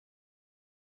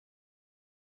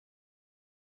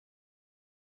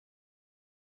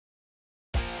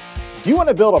Do you want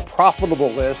to build a profitable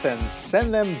list and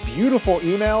send them beautiful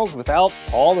emails without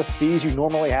all the fees you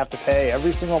normally have to pay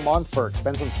every single month for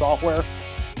expensive software?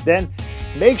 Then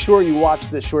make sure you watch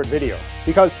this short video,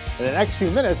 because in the next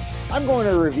few minutes, I'm going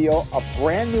to reveal a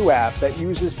brand new app that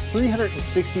uses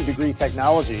 360-degree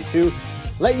technology to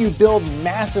let you build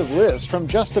massive lists from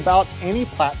just about any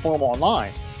platform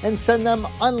online and send them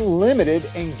unlimited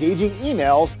engaging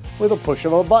emails with a push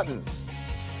of a button.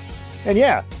 And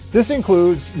yeah, this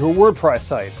includes your WordPress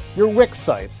sites, your Wix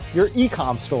sites, your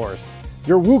e-com stores,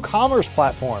 your WooCommerce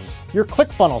platforms, your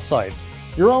ClickFunnels sites,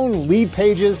 your own lead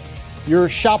pages, your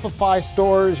Shopify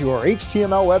stores, your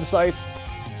HTML websites.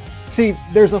 See,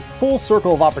 there's a full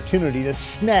circle of opportunity to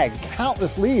snag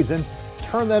countless leads and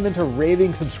turn them into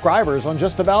raving subscribers on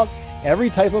just about every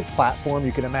type of platform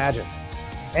you can imagine.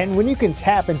 And when you can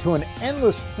tap into an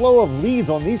endless flow of leads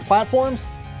on these platforms,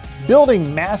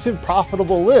 building massive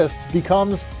profitable lists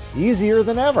becomes easier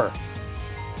than ever.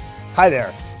 Hi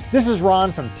there, this is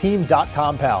Ron from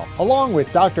Team.com-Pal, along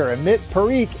with Dr. Amit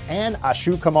Parikh and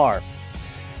Ashu Kumar.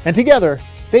 And together,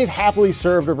 they've happily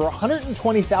served over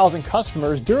 120,000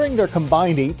 customers during their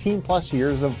combined 18-plus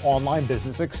years of online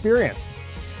business experience.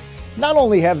 Not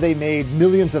only have they made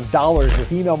millions of dollars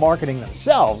with email marketing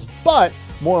themselves, but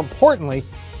more importantly,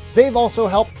 they've also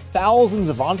helped thousands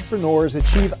of entrepreneurs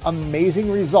achieve amazing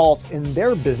results in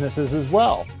their businesses as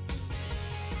well.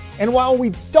 And while we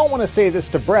don't want to say this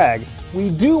to brag, we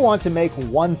do want to make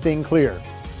one thing clear.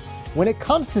 When it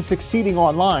comes to succeeding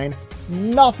online,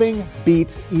 nothing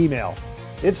beats email.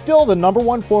 It's still the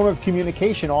 #1 form of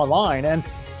communication online, and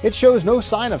it shows no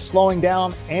sign of slowing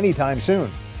down anytime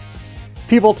soon.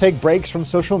 People take breaks from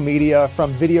social media,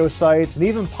 from video sites, and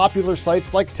even popular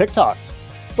sites like TikTok.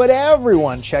 But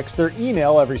everyone checks their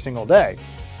email every single day.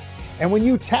 And when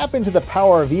you tap into the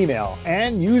power of email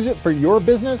and use it for your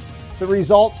business, the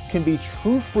results can be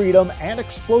true freedom and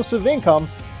explosive income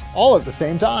all at the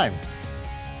same time.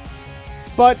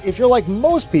 But if you're like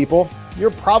most people,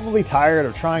 you're probably tired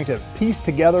of trying to piece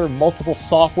together multiple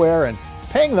software and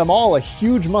paying them all a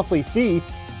huge monthly fee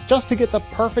just to get the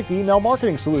perfect email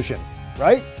marketing solution,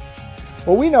 right?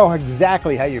 Well, we know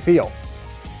exactly how you feel.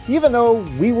 Even though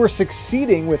we were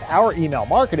succeeding with our email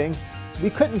marketing,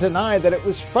 we couldn't deny that it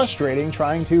was frustrating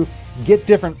trying to get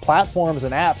different platforms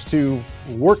and apps to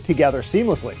work together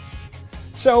seamlessly.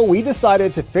 So we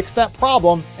decided to fix that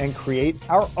problem and create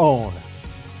our own.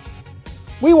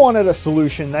 We wanted a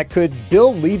solution that could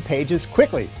build lead pages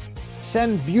quickly,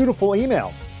 send beautiful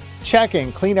emails, check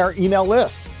and clean our email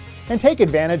lists, and take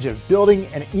advantage of building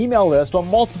an email list on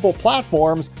multiple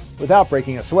platforms without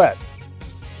breaking a sweat.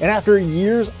 And after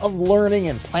years of learning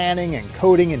and planning and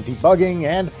coding and debugging,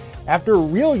 and after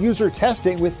real user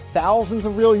testing with thousands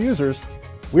of real users,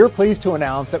 we're pleased to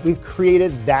announce that we've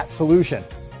created that solution.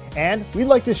 And we'd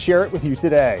like to share it with you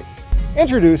today.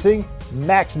 Introducing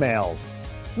MaxMailz.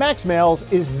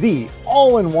 MaxMailz is the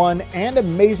all-in-one and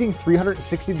amazing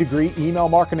 360-degree email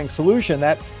marketing solution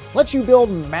that lets you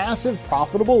build massive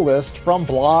profitable lists from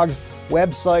blogs,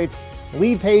 websites,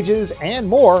 lead pages, and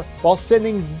more while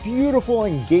sending beautiful,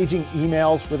 engaging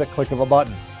emails with a click of a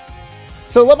button.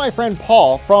 So let my friend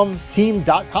Paul from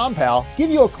Team.com-Pal give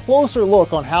you a closer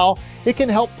look on how it can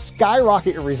help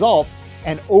skyrocket your results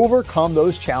and overcome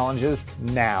those challenges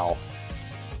now.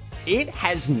 It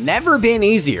has never been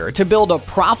easier to build a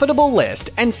profitable list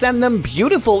and send them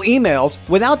beautiful emails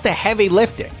without the heavy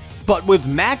lifting. But with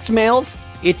MaxMailz,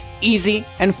 it's easy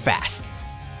and fast.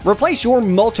 Replace your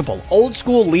multiple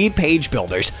old-school lead page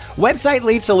builders, website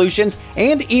lead solutions,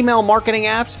 and email marketing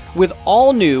apps with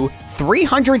all-new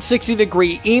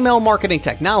 360-degree email marketing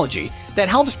technology that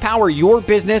helps power your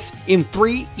business in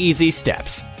 3 easy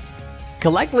steps.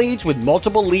 Collect leads with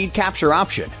multiple lead capture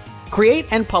option. Create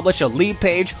and publish a lead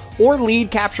page or lead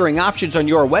capturing options on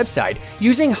your website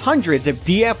using hundreds of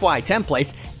DFY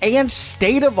templates and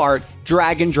state-of-the-art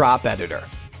drag-and-drop editor.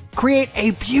 Create a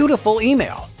beautiful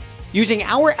email using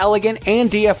our elegant and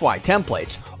DFY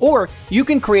templates, or you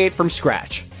can create from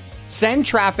scratch. Send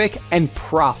traffic and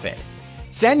profit.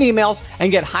 Send emails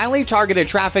and get highly targeted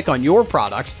traffic on your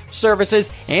products, services,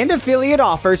 and affiliate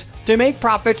offers to make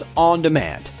profits on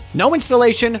demand. No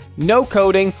installation, no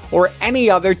coding, or any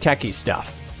other techie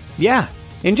stuff. Yeah,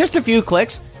 in just a few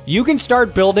clicks, you can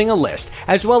start building a list,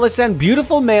 as well as send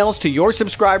beautiful mails to your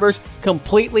subscribers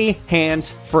completely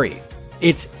hands-free.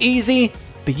 It's easy,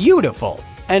 beautiful,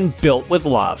 and built with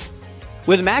love.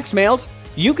 With MaxMailz,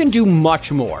 you can do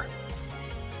much more.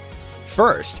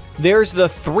 First, there's the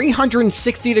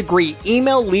 360-degree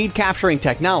email lead capturing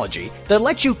technology that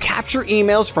lets you capture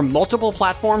emails from multiple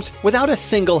platforms without a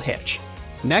single hitch.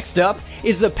 Next up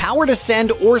is the power to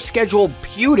send or schedule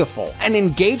beautiful and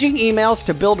engaging emails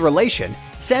to build relation,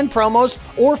 send promos,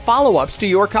 or follow-ups to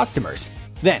your customers.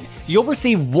 Then you'll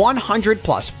receive 100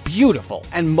 plus beautiful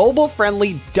and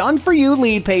mobile-friendly done-for-you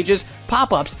lead pages,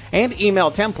 pop-ups, and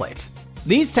email templates.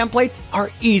 These templates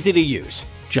are easy to use.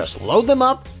 Just load them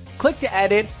up, click to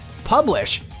edit,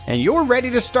 publish, and you're ready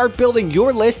to start building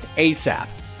your list ASAP.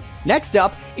 Next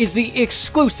up is the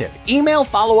exclusive email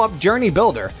follow-up journey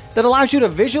builder that allows you to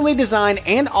visually design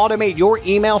and automate your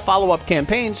email follow-up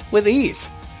campaigns with ease.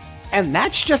 And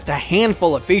that's just a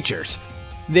handful of features.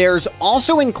 There's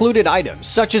also included items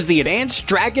such as the advanced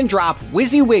drag-and-drop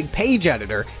WYSIWYG page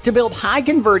editor to build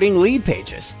high-converting lead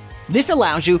pages. This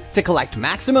allows you to collect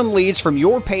maximum leads from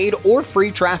your paid or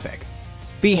free traffic.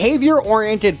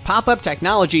 Behavior-oriented pop-up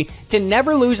technology to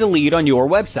never lose a lead on your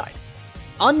website.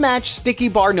 Unmatched sticky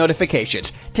bar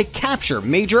notifications to capture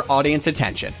major audience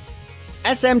attention.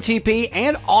 SMTP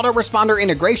and autoresponder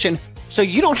integration so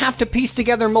you don't have to piece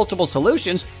together multiple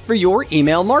solutions for your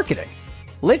email marketing.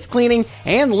 List cleaning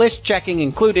and list checking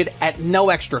included at no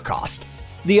extra cost.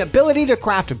 The ability to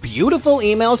craft beautiful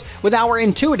emails with our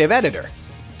intuitive editor.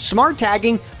 Smart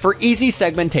tagging for easy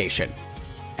segmentation.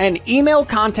 An email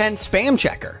content spam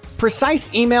checker.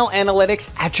 Precise email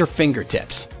analytics at your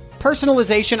fingertips.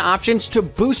 Personalization options to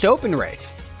boost open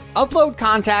rates. Upload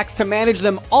contacts to manage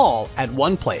them all at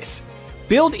one place.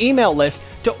 Build email lists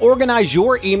to organize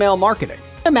your email marketing.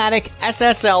 Automatic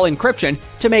SSL encryption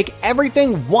to make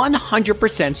everything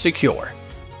 100% secure.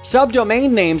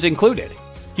 Subdomain names included.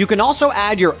 You can also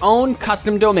add your own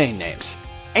custom domain names.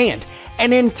 And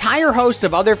an entire host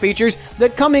of other features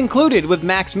that come included with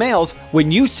MaxMailz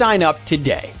when you sign up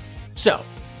today. So,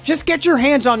 just get your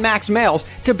hands on MaxMailz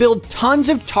to build tons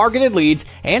of targeted leads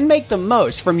and make the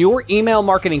most from your email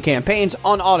marketing campaigns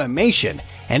on automation,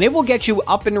 and it will get you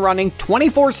up and running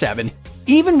 24/7,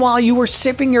 even while you were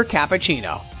sipping your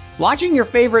cappuccino, watching your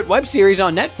favorite web series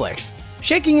on Netflix,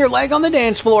 shaking your leg on the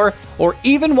dance floor, or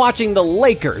even watching the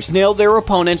Lakers nail their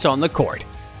opponents on the court.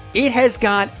 It has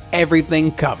got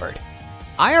everything covered.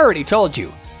 I already told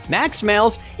you,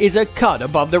 MaxMailz is a cut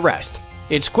above the rest.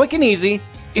 It's quick and easy,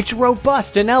 it's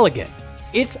robust and elegant,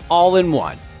 it's all in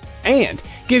one, and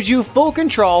gives you full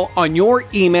control on your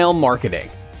email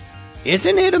marketing.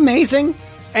 Isn't it amazing?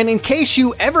 And in case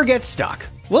you ever get stuck,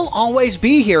 we'll always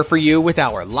be here for you with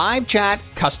our live chat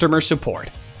customer support.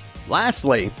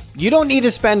 Lastly, you don't need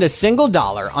to spend a single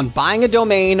dollar on buying a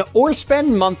domain or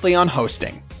spend monthly on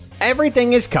hosting.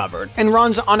 Everything is covered and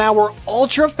runs on our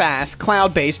ultra-fast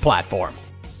cloud-based platform.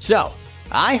 So,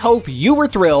 I hope you were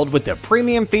thrilled with the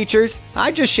premium features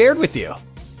I just shared with you.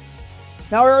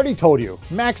 Now, I already told you,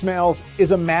 MaxMailz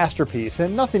is a masterpiece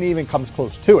and nothing even comes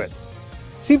close to it.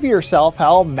 See for yourself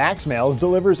how MaxMailz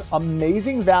delivers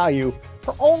amazing value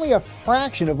for only a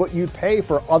fraction of what you'd pay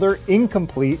for other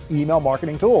incomplete email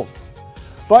marketing tools.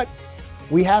 But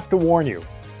we have to warn you,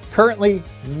 currently,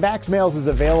 MaxMailz is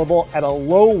available at a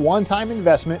low one-time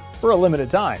investment for a limited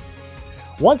time.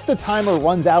 Once the timer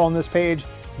runs out on this page,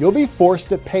 you'll be forced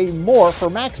to pay more for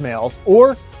MaxMailz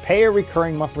or pay a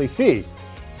recurring monthly fee,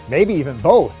 maybe even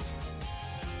both.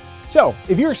 So,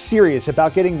 if you're serious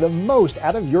about getting the most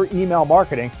out of your email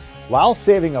marketing while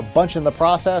saving a bunch in the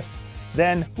process,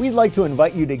 then we'd like to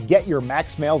invite you to get your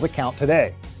MaxMailz account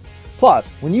today. Plus,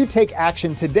 when you take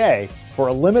action today, for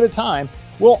a limited time,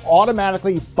 we'll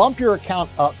automatically bump your account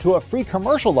up to a free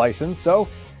commercial license so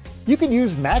you can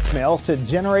use MaxMailz to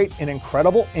generate an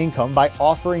incredible income by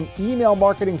offering email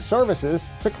marketing services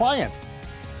to clients.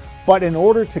 But in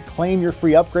order to claim your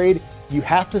free upgrade, you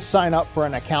have to sign up for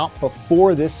an account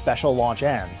before this special launch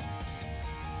ends.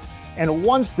 And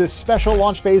once this special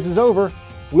launch phase is over,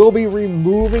 we'll be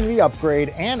removing the upgrade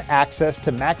and access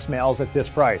to MaxMailz at this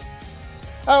price.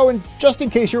 Oh, and just in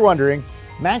case you're wondering,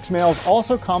 MaxMailz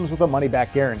also comes with a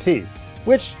money-back guarantee,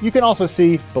 which you can also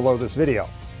see below this video.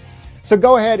 So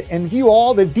go ahead and view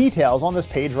all the details on this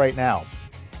page right now.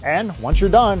 And once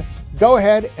you're done, go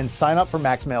ahead and sign up for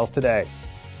MaxMailz today.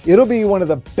 It'll be one of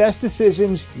the best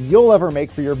decisions you'll ever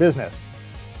make for your business.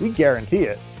 We guarantee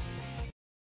it.